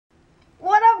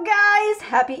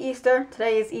happy Easter.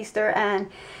 Today is Easter, and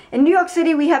in New York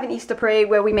City we have an Easter parade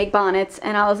where we make bonnets,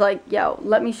 and I was like, yo,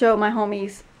 let me show my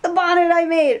homies the bonnet I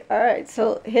made. Alright,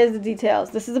 so here's the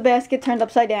details. This is a basket turned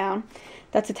upside down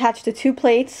that's attached to 2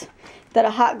 plates that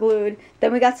are hot glued.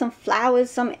 Then we got some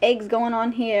flowers, some eggs going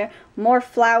on here, more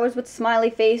flowers with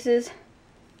smiley faces,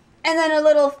 and then a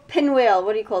little pinwheel.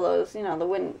 What do you call those? You know, the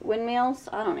windmills?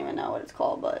 I don't even know what it's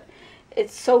called, but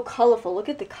it's so colorful. Look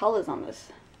at the colors on this.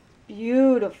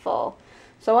 Beautiful.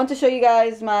 So I want to show you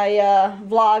guys my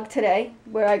vlog today,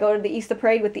 where I go to the Easter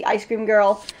parade with the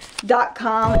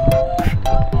icecreamgirl.com.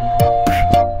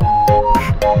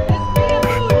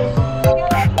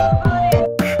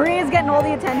 Maria's getting all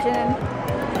the attention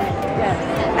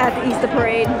at the Easter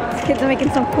parade. These kids are making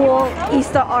some cool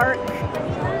Easter art.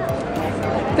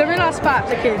 They're in our spot,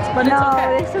 the kids, but it's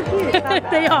okay. They're so cute.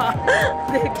 They are.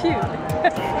 They're cute.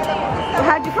 So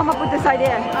how'd you come up with this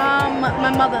idea?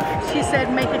 My mother, she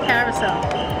said make a carousel.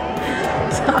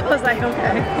 So I was like,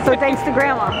 okay. So thanks to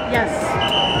Grandma. Yes.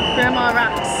 Grandma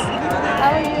rocks.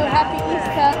 How are you? Happy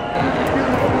Easter.